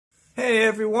Hey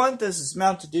everyone, this is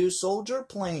Mountain Dew Soldier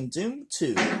playing Doom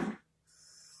 2.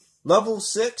 Level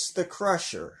 6, The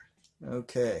Crusher.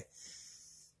 Okay.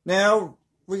 Now,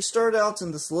 we start out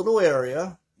in this little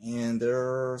area, and there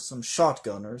are some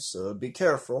shotgunners, so be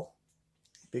careful.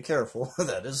 Be careful,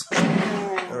 that is.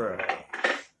 Alright.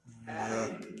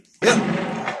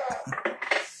 Yep.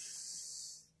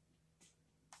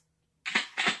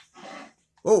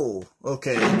 Oh,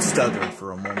 okay, it stuttered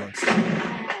for a moment.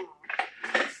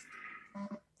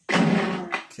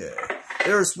 Okay.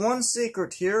 There's one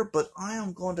secret here, but I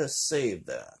am going to save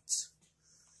that.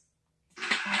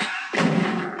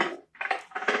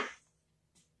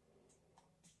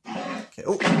 Okay.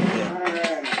 Oh,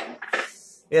 yeah.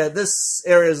 Yeah, this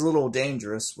area is a little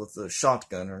dangerous with the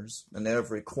shotgunners in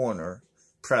every corner,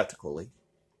 practically.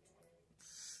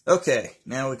 Okay,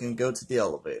 now we can go to the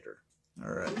elevator.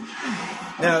 Alright.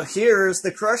 Now, here's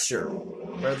the Crusher,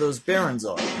 where those barons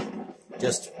are.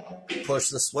 Just push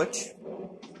the switch,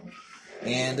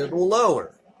 and it will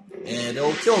lower, and it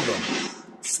will kill them,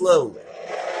 slowly.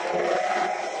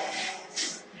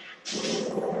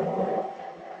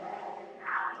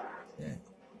 Okay.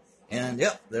 And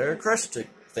yep, they are crushed to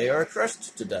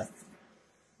death.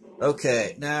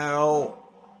 Okay, now,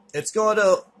 it's going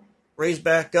to raise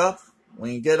back up.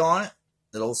 When you get on it,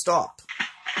 it'll stop.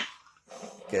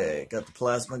 Okay, got the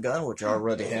plasma gun, which I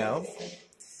already have.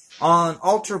 On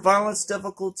ultra violence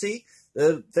difficulty,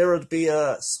 there would be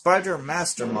a spider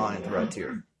mastermind right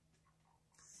here.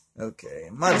 Okay,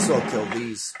 might as well kill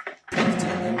these pink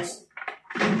demons.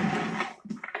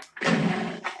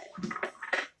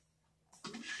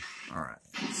 Alright.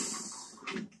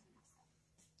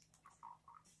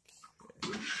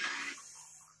 Okay.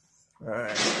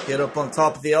 Alright, get up on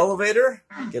top of the elevator,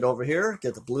 get over here,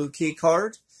 get the blue key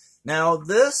card. Now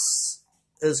this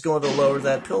is going to lower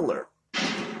that pillar.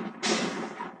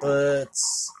 But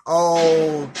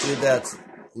I'll do that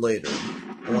later.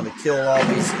 I want to kill all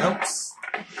these imps.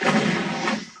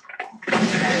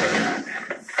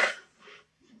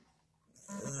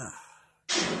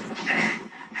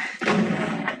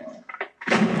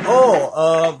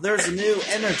 There's a new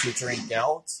energy drink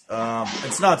out.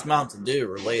 It's not Mountain Dew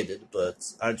related, but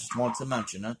I just want to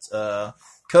mention it.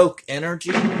 Coke Energy.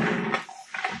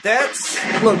 That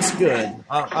looks good.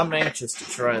 I'm anxious to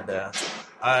try that.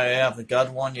 I haven't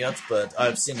got one yet, but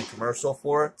I've seen a commercial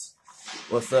for it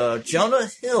with Jonah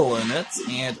Hill in it,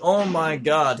 and oh my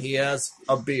god, he has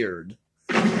a beard.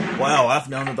 Wow, I've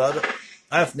known about it.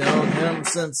 I've known him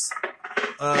since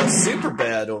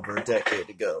Superbad over a decade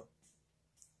ago.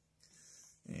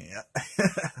 Yeah.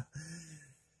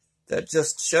 That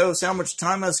just shows how much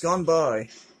time has gone by,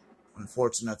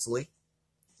 unfortunately.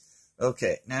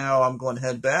 Okay, now I'm going to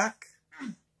head back.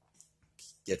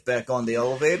 Get back on the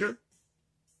elevator.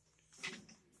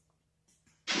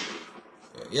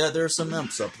 Yeah, there's some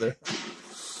imps up there.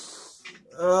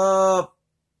 Might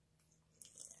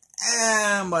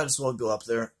as well go up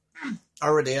there. I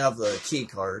already have the key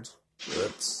card,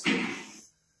 but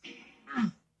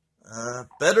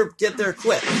better get there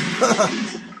quick.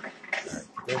 Get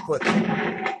there quick.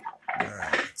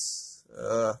 Alright.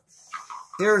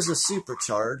 Here's a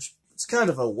supercharge. It's kind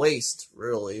of a waste,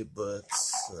 really, but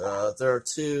there are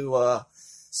two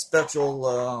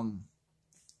special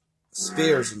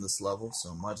spheres in this level,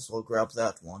 so might as well grab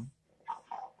that one.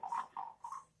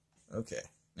 Okay,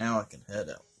 now I can head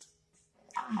out.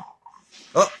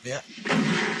 Oh, yeah.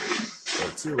 So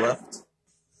two left.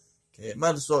 Okay,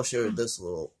 might as well show you this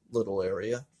little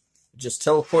area. It just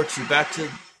teleports you back to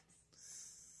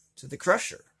the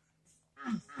Crusher.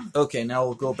 Okay, now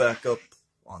we'll go back up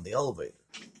on the elevator.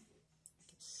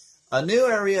 A new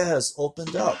area has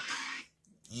opened up,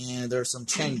 and there's some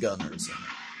chain gunners in it.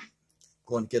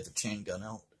 Going to get the chain gun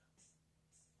out.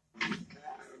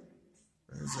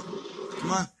 Where is it?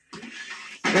 Come on.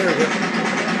 There we go.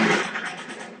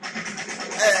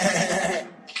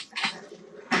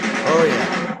 Oh,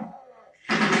 yeah.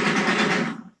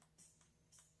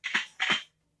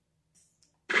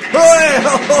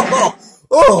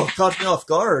 Oh, caught me off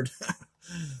guard.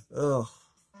 Oh.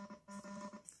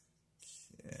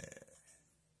 Okay.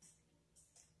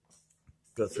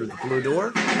 Go through the blue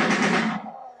door.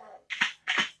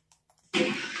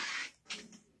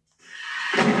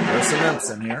 There's some imps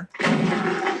in here.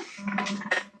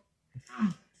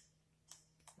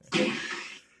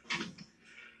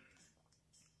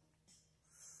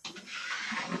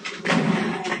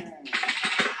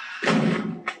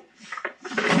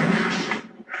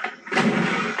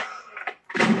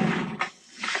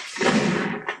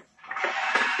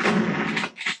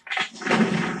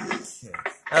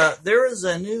 There is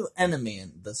a new enemy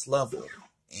in this level,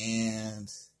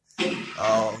 and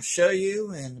I'll show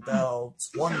you in about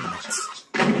 1 minute.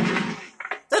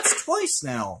 That's twice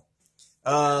now.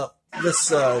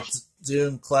 This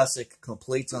Doom Classic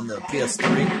Complete on the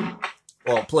PS3.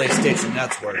 Well, PlayStation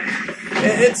Network.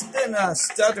 It's been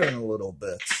stuttering a little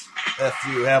bit, if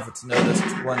you haven't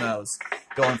noticed when I was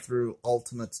going through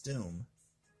Ultimate Doom.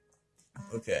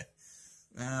 Okay.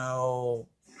 Now...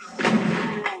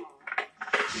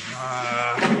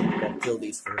 I'll kill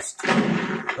these first.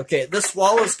 Okay, this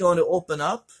wall is going to open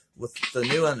up with the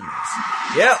new enemies.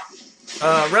 Yeah!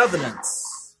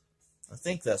 Revenants. I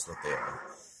think that's what they are.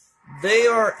 They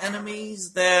are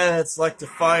enemies that like to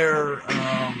fire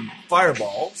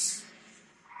fireballs,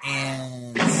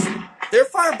 and their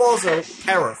fireballs are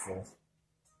powerful.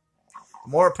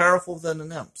 More powerful than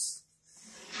the imps.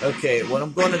 Okay, what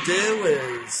I'm going to do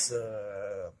is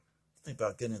think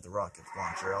about getting the rocket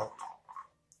launcher out.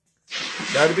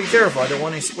 Gotta be careful, I don't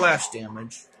want any splash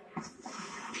damage.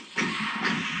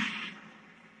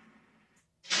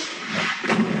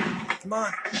 Come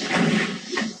on.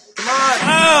 Come on!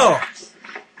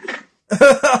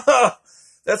 Oh!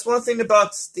 That's one thing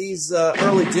about these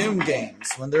early Doom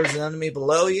games. When there's an enemy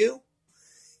below you,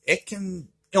 it can,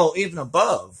 even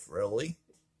above, really,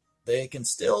 they can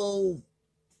still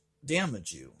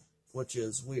damage you, which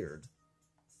is weird.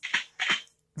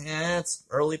 Yeah, it's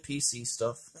early PC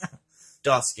stuff.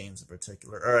 DOS games in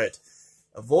particular. Alright.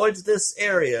 Avoid this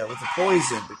area with the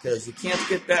poison because you can't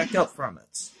get back up from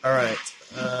it. Alright.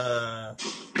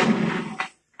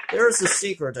 There's a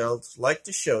secret I'd like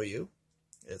to show you.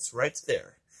 It's right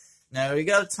there. Now, you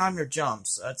gotta time your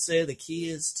jumps. I'd say the key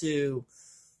is to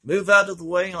move out of the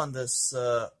way on this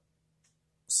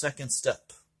second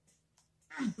step.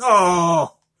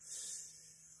 Oh!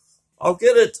 I'll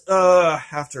get it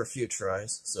after a few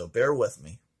tries, so bear with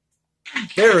me.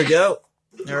 There we go.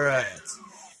 Alright.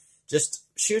 Just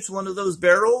shoot one of those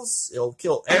barrels. It'll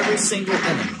kill every single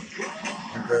enemy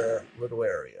in the little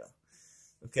area.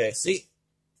 Okay, see?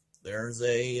 There's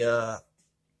a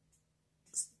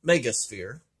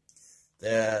Megasphere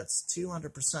that's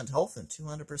 200% health and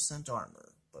 200%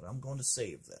 armor. But I'm going to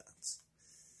save that.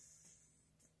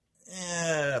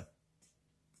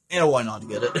 Yeah, why not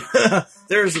get it?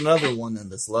 There's another one in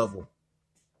this level.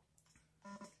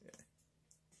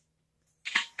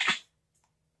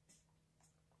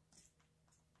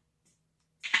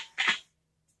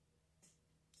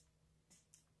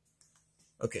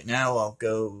 Okay, now I'll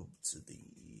go to the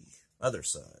other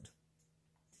side.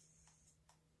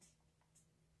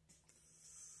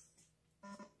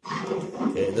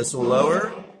 Okay, this will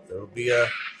lower. There will be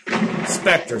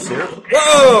specters here.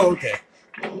 Whoa! Okay.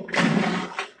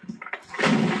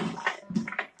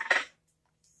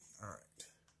 Alright.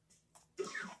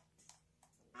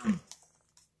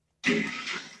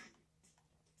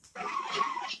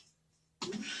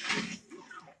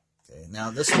 Okay,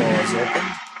 now this wall is open.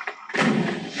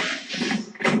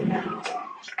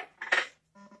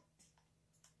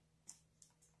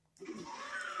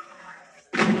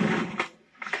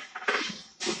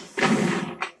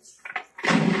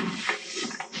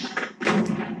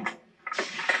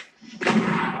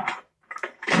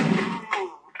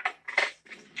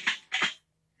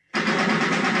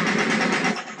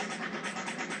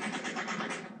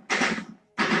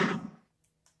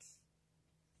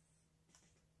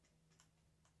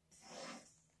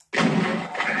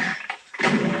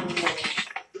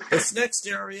 This next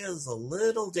area is a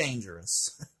little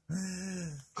dangerous.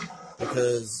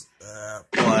 Because, well,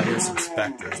 I hear some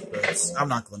specters, but I'm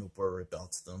not going to worry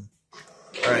about them.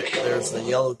 Alright, there's the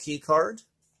yellow key card.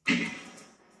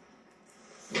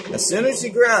 As soon as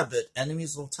you grab it,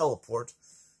 enemies will teleport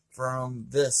from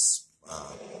this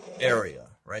area,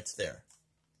 right there.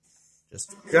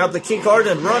 Just grab the key card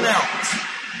and run out!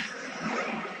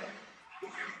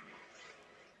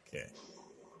 Okay,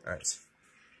 alright.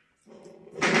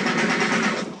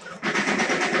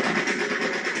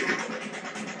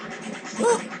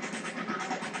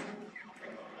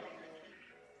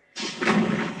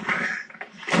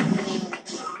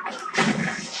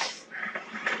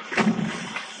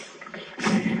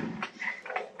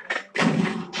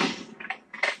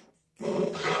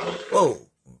 Whoa!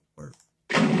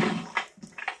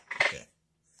 Okay.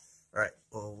 Alright,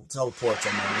 we'll teleport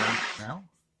them now.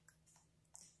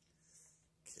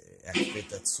 Okay, activate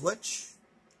that switch.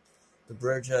 The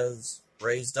bridge has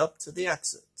raised up to the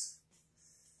exit.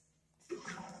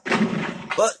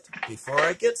 But before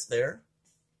I get there,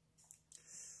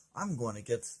 I'm going to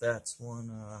get that one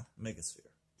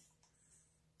Megasphere.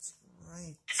 It's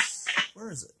right. Where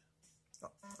is it?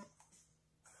 Oh.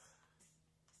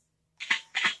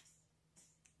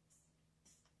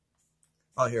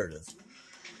 Oh, here it is.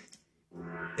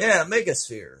 Yeah,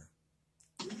 Megasphere.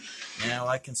 Now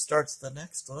I can start the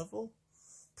next level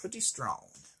pretty strong.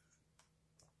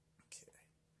 Okay.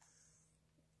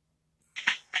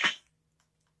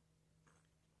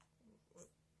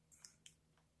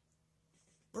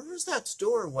 Where is that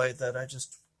doorway that I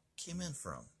just came in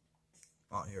from?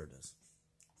 Oh, here it is.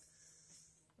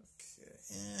 Okay.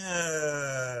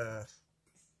 Yeah.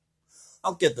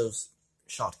 I'll get those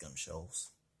shotgun shells.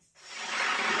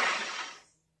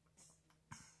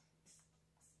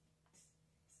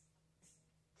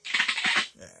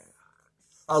 Yeah.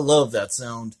 I love that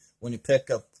sound when you pick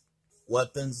up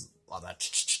weapons. Oh, that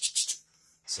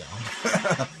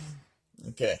sound.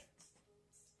 Okay.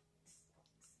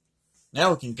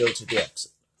 Now we can go to the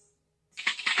exit.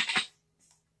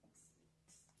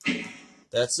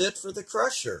 That's it for the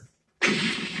Crusher.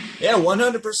 Yeah,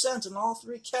 100% in all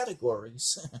three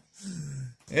categories.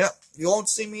 Yep, you won't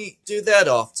see me do that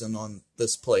often on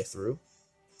this playthrough.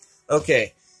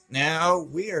 Okay, now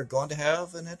we are going to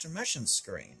have an intermission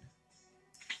screen.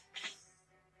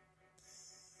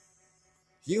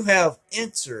 You have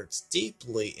entered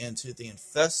deeply into the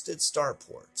infested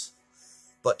starport,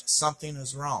 but something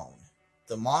is wrong.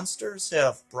 The monsters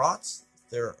have brought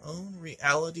their own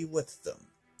reality with them,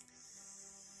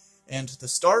 and the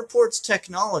starport's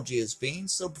technology is being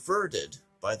subverted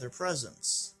by their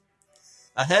presence.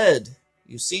 Ahead,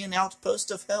 you see an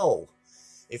outpost of hell,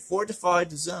 a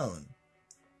fortified zone.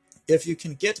 If you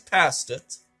can get past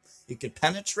it, you can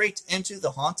penetrate into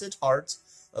the haunted heart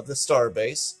of the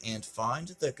starbase and find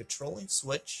the controlling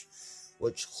switch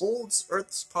which holds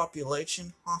Earth's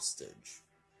population hostage.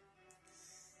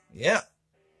 Yeah,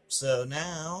 so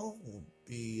now we'll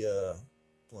be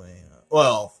playing,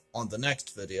 well, on the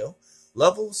next video,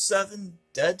 Level 7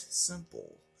 Dead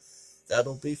Simple.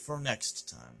 That'll be for next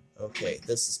time. Okay,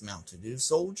 this is Mountain Dew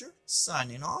Soldier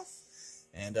signing off,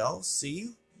 and I'll see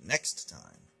you next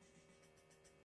time.